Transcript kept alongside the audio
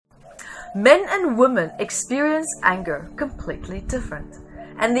Men and women experience anger completely different.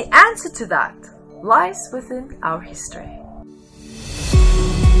 And the answer to that lies within our history.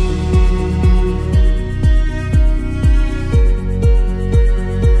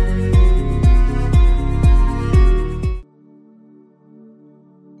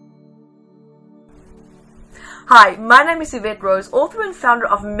 Hi, my name is Yvette Rose, author and founder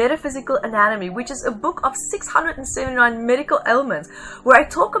of Metaphysical Anatomy, which is a book of 679 medical ailments, where I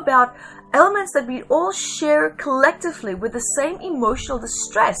talk about ailments that we all share collectively with the same emotional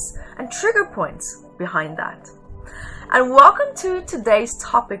distress and trigger points behind that. And welcome to today's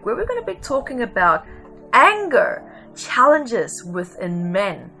topic, where we're going to be talking about anger, challenges within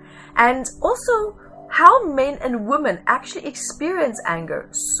men, and also how men and women actually experience anger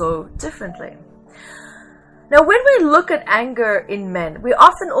so differently. Now, when we look at anger in men, we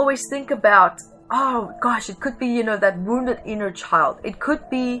often always think about, oh gosh, it could be, that wounded inner child. It could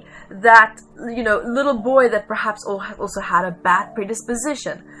be that, little boy that perhaps also had a bad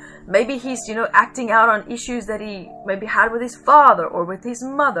predisposition. Maybe he's, acting out on issues that he maybe had with his father or with his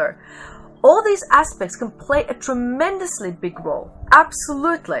mother. All these aspects can play a tremendously big role.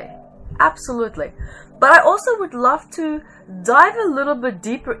 Absolutely. Absolutely. But I also would love to dive a little bit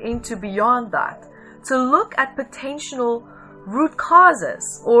deeper into beyond that, to look at potential root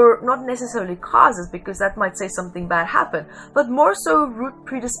causes, or not necessarily causes, because that might say something bad happened, but more so root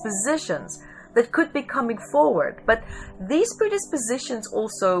predispositions that could be coming forward. But these predispositions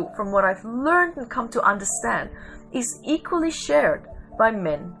also, from what I've learned and come to understand, is equally shared by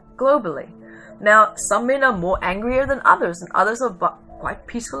men globally. Now, some men are more angrier than others, and others are quite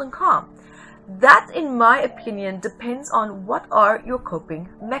peaceful and calm. That, in my opinion, depends on what are your coping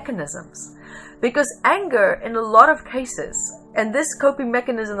mechanisms. Because anger, in a lot of cases, and this coping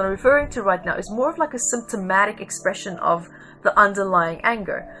mechanism that I'm referring to right now is more of like a symptomatic expression of the underlying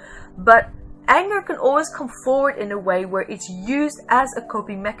anger. But anger can always come forward in a way where it's used as a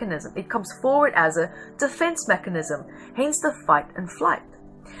coping mechanism. It comes forward as a defense mechanism, hence the fight and flight.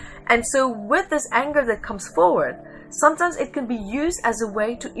 And so with this anger that comes forward, sometimes it can be used as a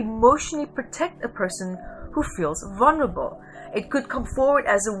way to emotionally protect a person who feels vulnerable. It could come forward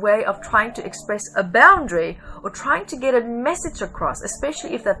as a way of trying to express a boundary or trying to get a message across,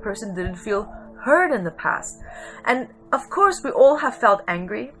 especially if that person didn't feel heard in the past. And of course, we all have felt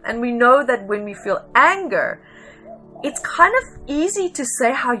angry, and we know that when we feel anger, it's kind of easy to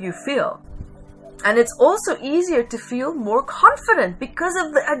say how you feel. And it's also easier to feel more confident because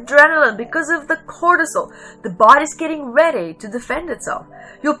of the adrenaline, because of the cortisol. The body's getting ready to defend itself.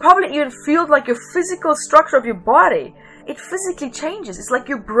 You'll probably even feel like your physical structure of your body, it physically changes. It's like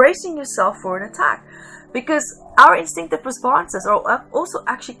you're bracing yourself for an attack, because our instinctive responses are also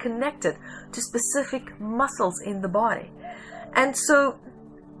actually connected to specific muscles in the body. And so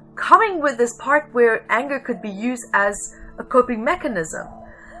coming with this part where anger could be used as a coping mechanism,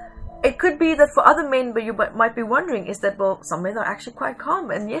 it could be that for other men, but you might be wondering, is that, well, some men are actually quite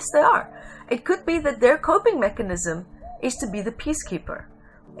calm, and yes, they are. It could be that their coping mechanism is to be the peacekeeper.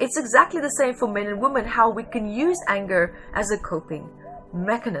 It's exactly the same for men and women, how we can use anger as a coping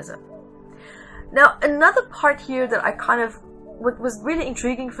mechanism. Now, another part here that what was really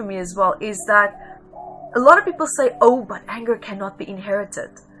intriguing for me as well, is that a lot of people say, oh, but anger cannot be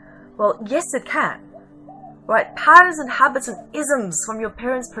inherited. Well, yes, it can. Right? Patterns and habits and isms from your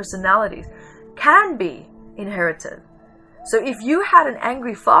parents' personalities can be inherited. So if you had an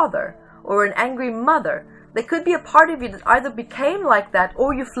angry father or an angry mother, there could be a part of you that either became like that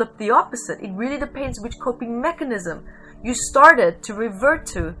or you flipped the opposite. It really depends which coping mechanism you started to revert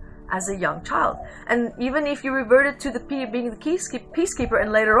to as a young child. And even if you reverted to being the peacekeeper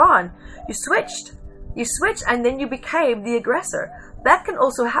and later on you switched and then you became the aggressor, that can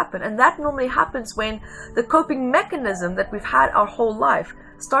also happen. And that normally happens when the coping mechanism that we've had our whole life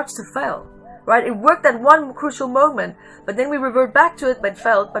starts to fail. Right? It worked at one crucial moment, but then we revert back to it, but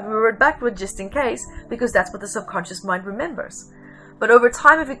failed, but we revert back to it just in case, because that's what the subconscious mind remembers. But over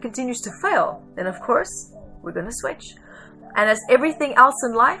time, if it continues to fail, then of course, we're going to switch. And as everything else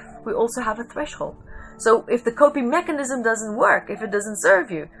in life, we also have a threshold. So if the coping mechanism doesn't work, if it doesn't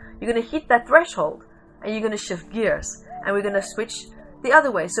serve you, you're going to hit that threshold, and you're going to shift gears, and we're going to switch the other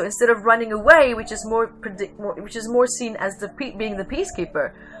way. So instead of running away, which is more seen as being the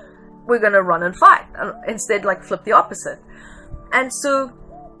peacekeeper, we're going to run and fight. Instead, flip the opposite. And so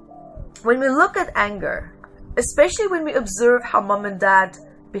when we look at anger, especially when we observe how mom and dad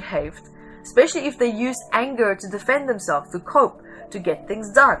behaved, especially if they used anger to defend themselves, to cope, to get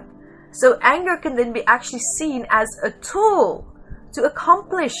things done. So anger can then be actually seen as a tool to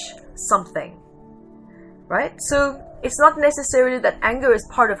accomplish something, right? So it's not necessarily that anger is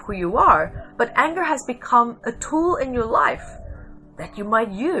part of who you are, but anger has become a tool in your life that you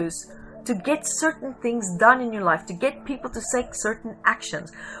might use to get certain things done in your life, to get people to take certain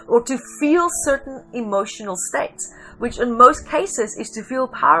actions, or to feel certain emotional states, which in most cases is to feel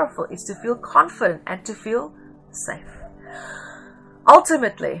powerful, is to feel confident, and to feel safe.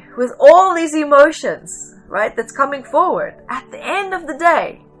 Ultimately, with all these emotions, right, that's coming forward, at the end of the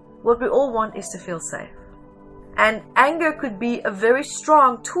day, what we all want is to feel safe. And anger could be a very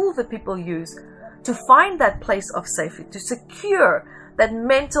strong tool that people use to find that place of safety, to secure that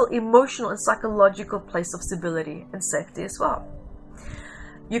mental, emotional, and psychological place of stability and safety as well.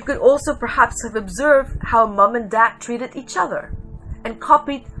 You could also perhaps have observed how mom and dad treated each other and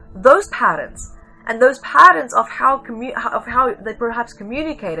copied those patterns, and those patterns of how they perhaps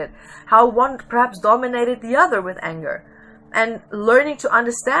communicated, how one perhaps dominated the other with anger, and learning to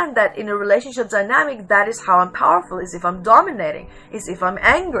understand that in a relationship dynamic, that is how I'm powerful, is if I'm dominating, is if I'm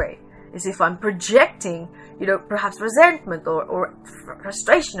angry, is if I'm projecting, perhaps resentment or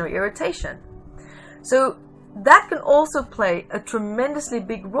frustration or irritation. So that can also play a tremendously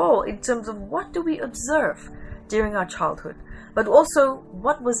big role in terms of what do we observe during our childhood, but also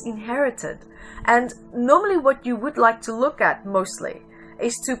what was inherited. And normally what you would like to look at mostly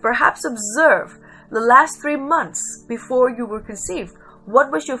is to perhaps observe the last 3 months before you were conceived.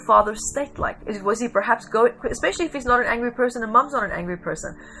 What was your father's state like? Was he perhaps going, especially if he's not an angry person and mom's not an angry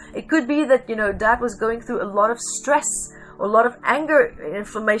person, it could be that, dad was going through a lot of stress or a lot of anger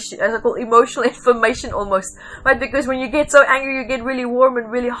inflammation, as I call emotional inflammation almost, right? Because when you get so angry, you get really warm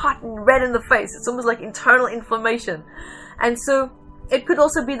and really hot and red in the face. It's almost like internal inflammation. And so it could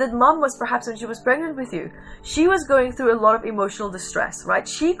also be that mom was perhaps, when she was pregnant with you, she was going through a lot of emotional distress, right?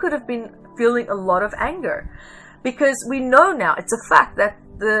 She could have been feeling a lot of anger. Because we know now, it's a fact that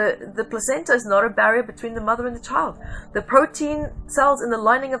the placenta is not a barrier between the mother and the child. The protein cells in the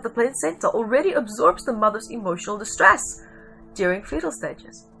lining of the placenta already absorbs the mother's emotional distress during fetal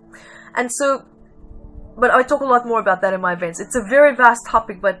stages. And so, but I talk a lot more about that in my events. It's a very vast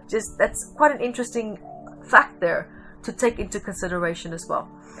topic, but just that's quite an interesting fact there to take into consideration as well.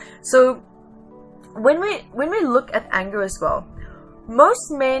 So when we look at anger as well,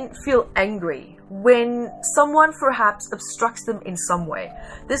 most men feel angry when someone perhaps obstructs them in some way.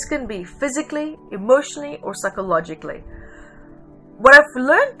 This can be physically, emotionally, or psychologically. What I've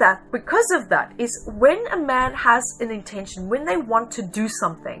learned that because of that is when a man has an intention, when they want to do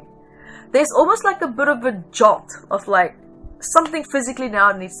something, there's almost like a bit of a jolt of like, something physically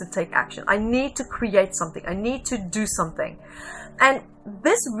now needs to take action. I need to create something. I need to do something. And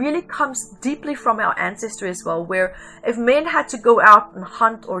this really comes deeply from our ancestry as well, where if men had to go out and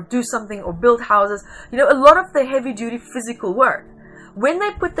hunt or do something or build houses, a lot of the heavy duty physical work, when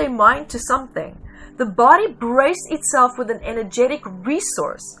they put their mind to something, the body braced itself with an energetic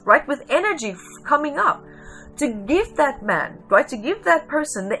resource, right? With energy coming up to give that man, right? To give that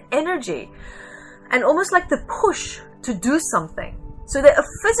person the energy and almost like the push to do something. So that a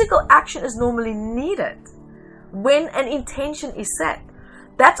physical action is normally needed when an intention is set.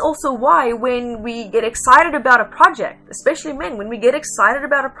 That's also why when we get excited about a project, especially men, when we get excited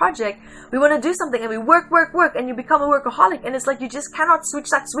about a project, we want to do something and we work, and you become a workaholic, and it's like you just cannot switch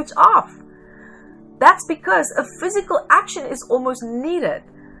that switch off. That's because a physical action is almost needed,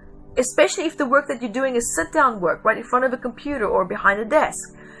 especially if the work that you're doing is sit-down work, right in front of a computer or behind a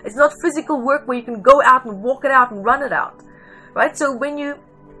desk. It's not physical work where you can go out and walk it out and run it out, right? So when you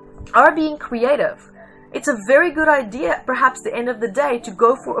are being creative, it's a very good idea, perhaps at the end of the day, to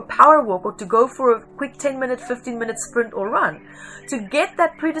go for a power walk or to go for a quick 10-minute, 15-minute sprint or run, to get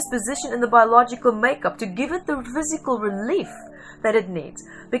that predisposition in the biological makeup, to give it the physical relief that it needs.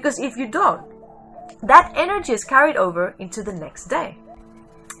 Because if you don't, that energy is carried over into the next day.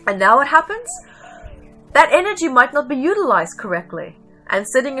 And now what happens? That energy might not be utilized correctly. And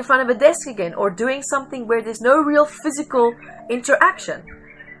sitting in front of a desk again or doing something where there's no real physical interaction.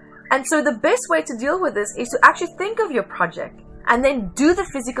 And so the best way to deal with this is to actually think of your project and then do the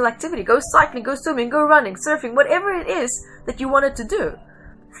physical activity. Go cycling, go swimming, go running, surfing, whatever it is that you wanted to do.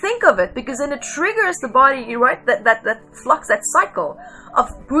 Think of it, because then it triggers the body, right? That flux, that cycle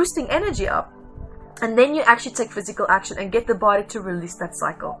of boosting energy up. And then you actually take physical action and get the body to release that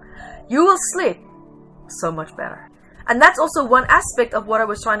cycle. You will sleep so much better. And that's also one aspect of what I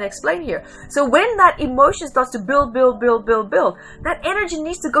was trying to explain here. So when that emotion starts to build, that energy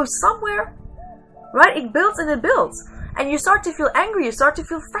needs to go somewhere, right? It builds and it builds. And you start to feel angry, you start to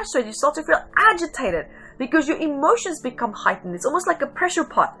feel frustrated, you start to feel agitated because your emotions become heightened. It's almost like a pressure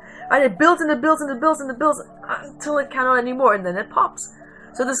pot, right? It builds and it builds and it builds and it builds until it cannot anymore, and then it pops.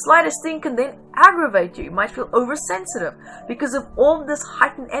 So the slightest thing can then aggravate you. You might feel oversensitive because of all this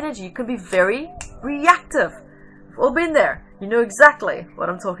heightened energy. You can be very reactive. We've all been there. You know exactly what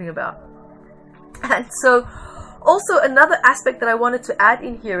I'm talking about. And so also another aspect that I wanted to add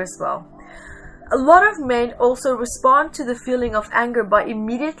in here as well. A lot of men also respond to the feeling of anger by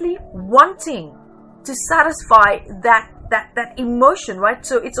immediately wanting to satisfy that emotion, right?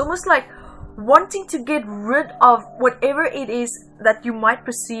 So it's almost like wanting to get rid of whatever it is that you might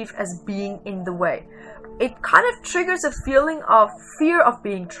perceive as being in the way. It kind of triggers a feeling of fear of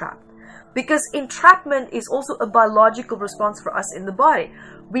being trapped, because entrapment is also a biological response for us in the body.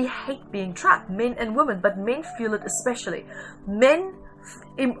 We hate being trapped, men and women, but men feel it especially. Men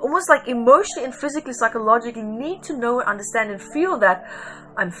almost like emotionally and physically, psychologically need to know and understand and feel that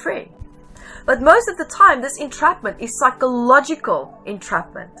I'm free. But most of the time, this entrapment is psychological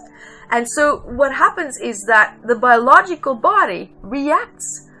entrapment. And so what happens is that the biological body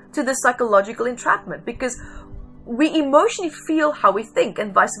reacts to the psychological entrapment because we emotionally feel how we think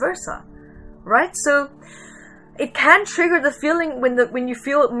and vice versa, right? So it can trigger the feeling when you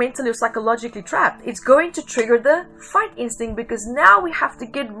feel mentally or psychologically trapped. It's going to trigger the fight instinct because now we have to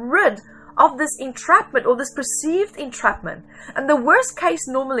get rid of this entrapment or this perceived entrapment. And the worst case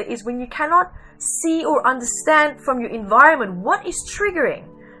normally is when you cannot see or understand from your environment what is triggering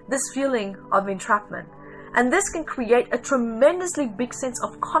this feeling of entrapment. And this can create a tremendously big sense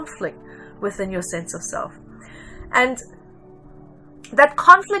of conflict within your sense of self. And that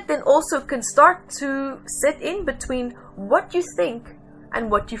conflict then also can start to set in between what you think and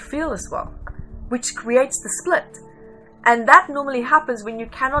what you feel as well, which creates the split. And that normally happens when you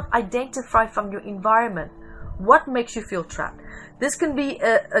cannot identify from your environment what makes you feel trapped. This can be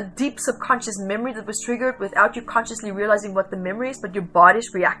a deep subconscious memory that was triggered without you consciously realizing what the memory is, but your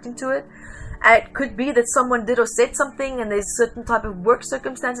body's reacting to it. It could be that someone did or said something and there's a certain type of work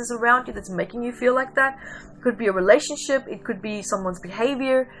circumstances around you that's making you feel like that. It could be a relationship. It could be someone's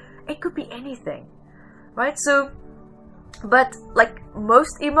behavior. It could be anything, right? So, but like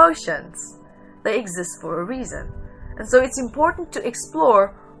most emotions, they exist for a reason. And so it's important to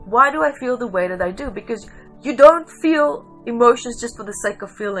explore, why do I feel the way that I do? Because you don't feel emotions just for the sake of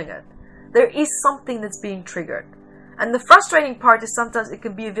feeling it. There is something that's being triggered. And the frustrating part is sometimes it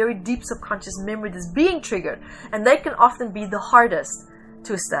can be a very deep subconscious memory that's being triggered. And they can often be the hardest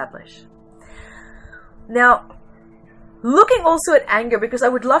to establish. Now, looking also at anger, because I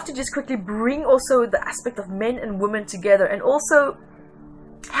would love to just quickly bring also the aspect of men and women together, and also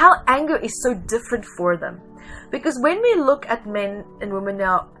how anger is so different for them. Because when we look at men and women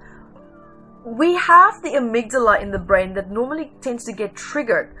now, we have the amygdala in the brain that normally tends to get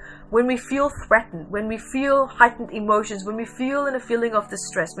triggered when we feel threatened, when we feel heightened emotions, when we feel in a feeling of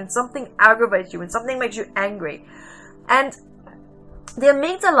distress, when something aggravates you, when something makes you angry. And the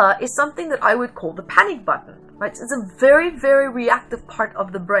amygdala is something that I would call the panic button, right? It's a very, very reactive part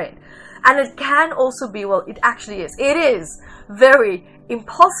of the brain. And it can also be, well, it actually is. It is very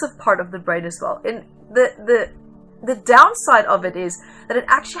impulsive part of the brain as well. And the downside of it is that it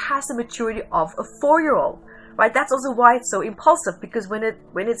actually has the maturity of a 4-year-old, right? That's also why it's so impulsive, because when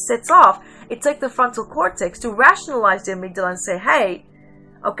it sets off, it takes the frontal cortex to rationalize the amygdala and say, hey,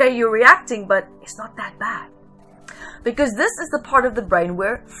 okay, you're reacting, but it's not that bad. Because this is the part of the brain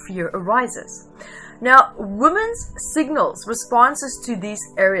where fear arises. Now, women's signals, responses to these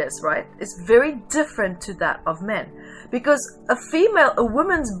areas, right, is very different to that of men. Because a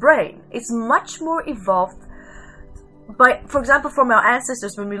woman's brain is much more evolved by, for example, from our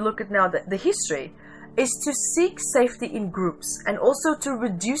ancestors, when we look at now the history, is to seek safety in groups and also to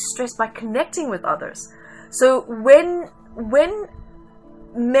reduce stress by connecting with others. So when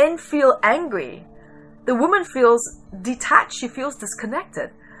men feel angry, the woman feels detached, she feels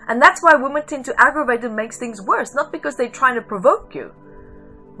disconnected. And that's why women tend to aggravate and make things worse, not because they're trying to provoke you.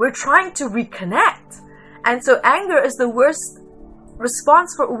 We're trying to reconnect. And so anger is the worst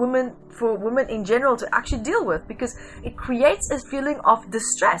response for women in general to actually deal with, because it creates a feeling of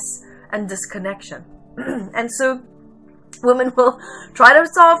distress and disconnection. And so women will try to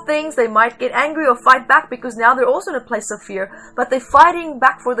solve things. They might get angry or fight back because now they're also in a place of fear, but they're fighting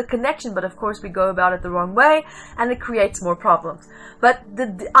back for the connection. But of course we go about it the wrong way and it creates more problems. But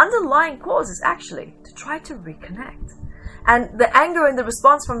the underlying cause is actually to try to reconnect. And the anger and the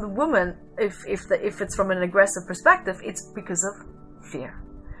response from the woman, if it's from an aggressive perspective, it's because of fear.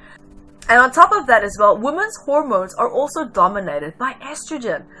 And on top of that as well, women's hormones are also dominated by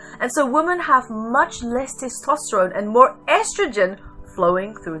estrogen. And so women have much less testosterone and more estrogen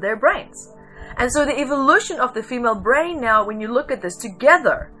flowing through their brains. And so the evolution of the female brain now, when you look at this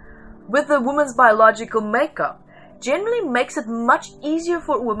together with the woman's biological makeup, generally makes it much easier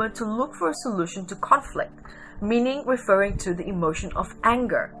for a woman to look for a solution to conflict, meaning referring to the emotion of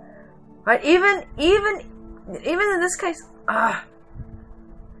anger. Right? Even in this case,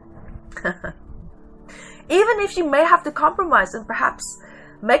 even if you may have to compromise and perhaps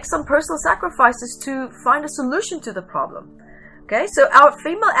make some personal sacrifices to find a solution to the problem. Okay, so our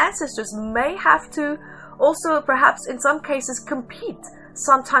female ancestors may have to also perhaps in some cases compete,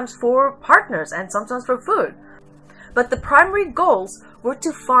 sometimes for partners and sometimes for food. But the primary goals were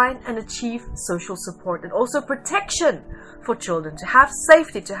to find and achieve social support and also protection for children, to have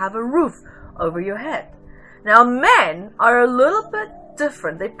safety, to have a roof over your head. Now men are a little bit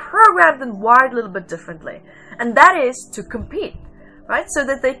different. They programmed and wired a little bit differently. And that is to compete, right? So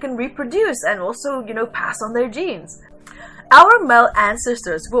that they can reproduce and also, pass on their genes. Our male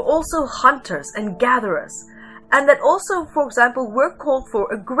ancestors were also hunters and gatherers. And that also, for example, were called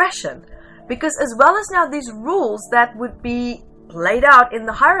for aggression. Because as well as now these rules that would be played out in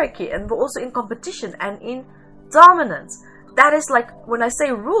the hierarchy and were also in competition and in dominance. That is like, when I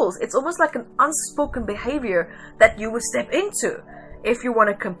say rules, it's almost like an unspoken behavior that you would step into if you want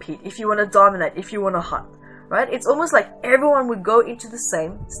to compete, if you want to dominate, if you want to hunt, right? It's almost like everyone would go into the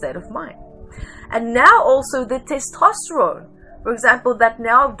same state of mind. And now also the testosterone, for example, that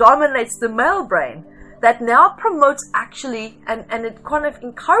now dominates the male brain, that now promotes actually, and it kind of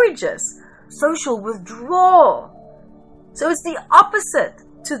encourages social withdrawal. So it's the opposite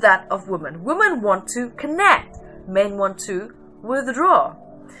to that of women. Women want to connect. Men want to withdraw.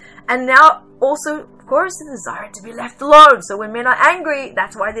 And now also, of course, the desire to be left alone. So when men are angry,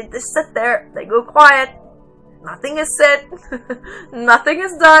 that's why they just sit there. They go quiet. Nothing is said. Nothing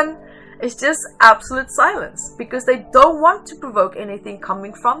is done. It's just absolute silence because they don't want to provoke anything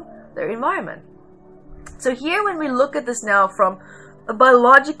coming from their environment. So here when we look at this now from a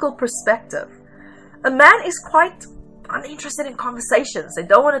biological perspective, a man is quite uninterested in conversations. They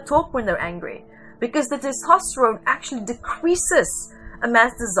don't want to talk when they're angry because the testosterone actually decreases a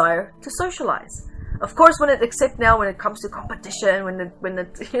man's desire to socialize. Of course, when it comes to competition, when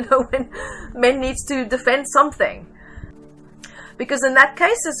men needs to defend something. Because in that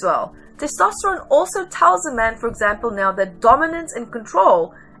case as well, testosterone also tells a man, for example, now that dominance and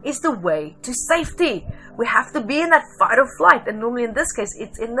control is the way to safety. We have to be in that fight or flight. And normally in this case,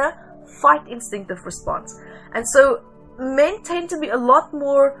 it's in the fight instinctive response. And so men tend to be a lot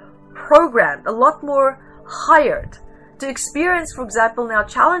more programmed, a lot more hired to experience, for example, now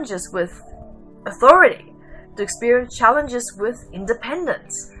challenges with authority, to experience challenges with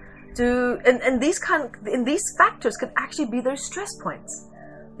independence. And these factors can actually be their stress points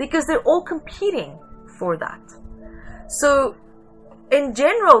because they're all competing for that. So in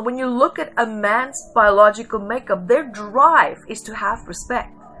general, when you look at a man's biological makeup, their drive is to have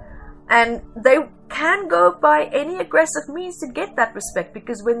respect. And they can go by any aggressive means to get that respect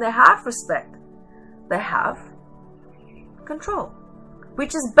because when they have respect, they have control,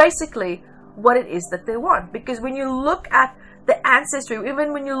 which is basically what it is that they want. Because when you look at the ancestry,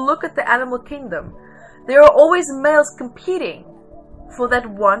 even when you look at the animal kingdom, there are always males competing for that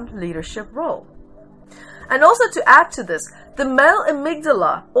one leadership role. And also to add to this, the male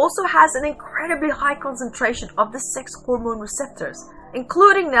amygdala also has an incredibly high concentration of the sex hormone receptors,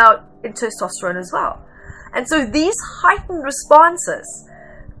 including now in testosterone as well. And so these heightened responses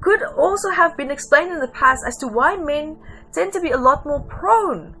could also have been explained in the past as to why men tend to be a lot more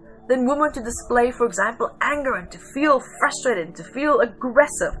prone than women to display, for example, anger and to feel frustrated and to feel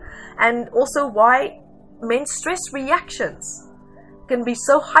aggressive, and also why men's stress reactions can be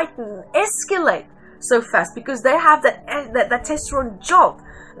so heightened and escalate so fast because they have that testosterone jolt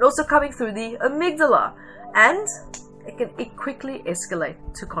and also coming through the amygdala, and it quickly escalate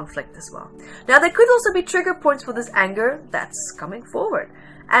to conflict as well. Now there could also be trigger points for this anger that's coming forward,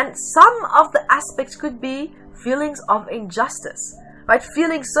 and some of the aspects could be feelings of injustice, right?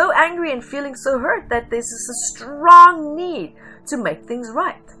 Feeling so angry and feeling so hurt that there's a strong need to make things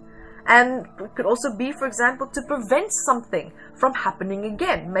right. And it could also be, for example, to prevent something from happening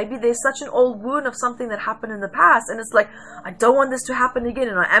again. Maybe there's such an old wound of something that happened in the past, and it's like, I don't want this to happen again,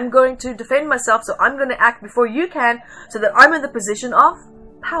 and I am going to defend myself, so I'm going to act before you can, so that I'm in the position of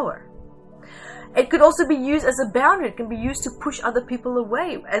power. It could also be used as a boundary. It can be used to push other people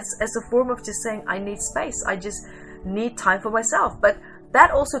away as a form of just saying, I need space. I just need time for myself. But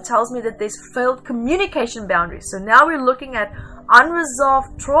that also tells me that there's failed communication boundaries. So now we're looking at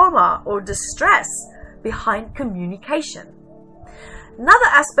unresolved trauma or distress behind communication. Another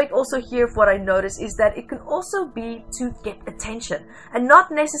aspect also here of what I notice is that it can also be to get attention, and not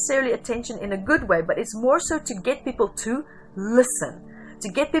necessarily attention in a good way, but it's more so to get people to listen, to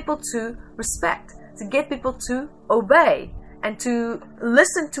get people to respect, to get people to obey and to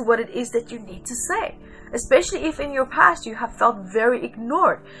listen to what it is that you need to say. Especially if in your past you have felt very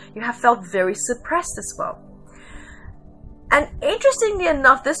ignored, you have felt very suppressed as well. And interestingly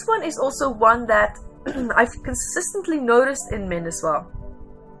enough, this one is also one that I've consistently noticed in men as well.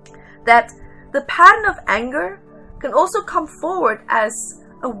 That the pattern of anger can also come forward as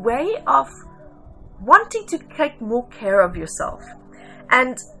a way of wanting to take more care of yourself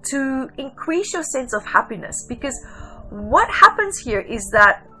and to increase your sense of happiness. Because what happens here is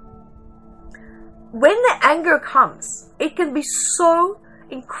that when the anger comes, it can be so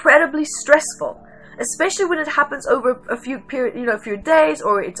incredibly stressful, especially when it happens over a few days,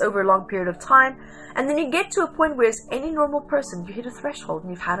 or it's over a long period of time. And then you get to a point where, as any normal person, you hit a threshold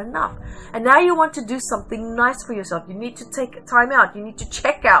and you've had enough. And now you want to do something nice for yourself. You need to take time out. You need to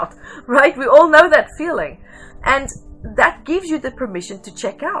check out, right? We all know that feeling. And that gives you the permission to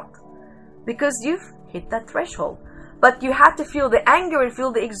check out because you've hit that threshold. But you had to feel the anger and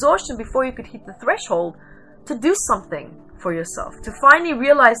feel the exhaustion before you could hit the threshold to do something for yourself, to finally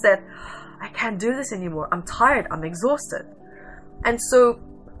realize that I can't do this anymore. I'm tired. I'm exhausted. And so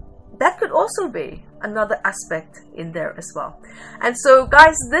that could also be another aspect in there as well. And so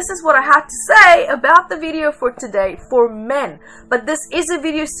guys, this is what I had to say about the video for today for men. But this is a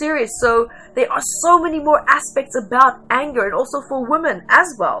video series, so there are so many more aspects about anger, and also for women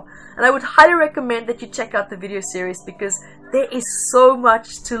as well. And I would highly recommend that you check out the video series because there is so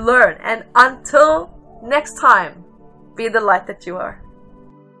much to learn. And until next time, be the light that you are.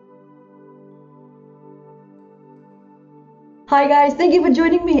 Hi guys, thank you for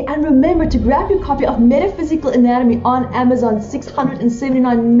joining me, and remember to grab your copy of Metaphysical Anatomy on Amazon,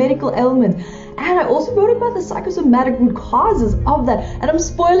 679 medical ailments. And I also wrote about the psychosomatic root causes of that, and I'm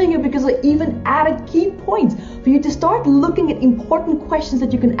spoiling it because I even added key points for you to start looking at important questions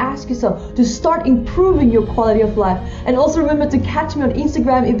that you can ask yourself to start improving your quality of life. And also remember to catch me on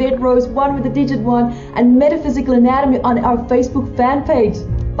Instagram, Yvette Rose 1 with the digit 1, and Metaphysical Anatomy on our Facebook fan page.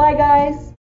 Bye guys!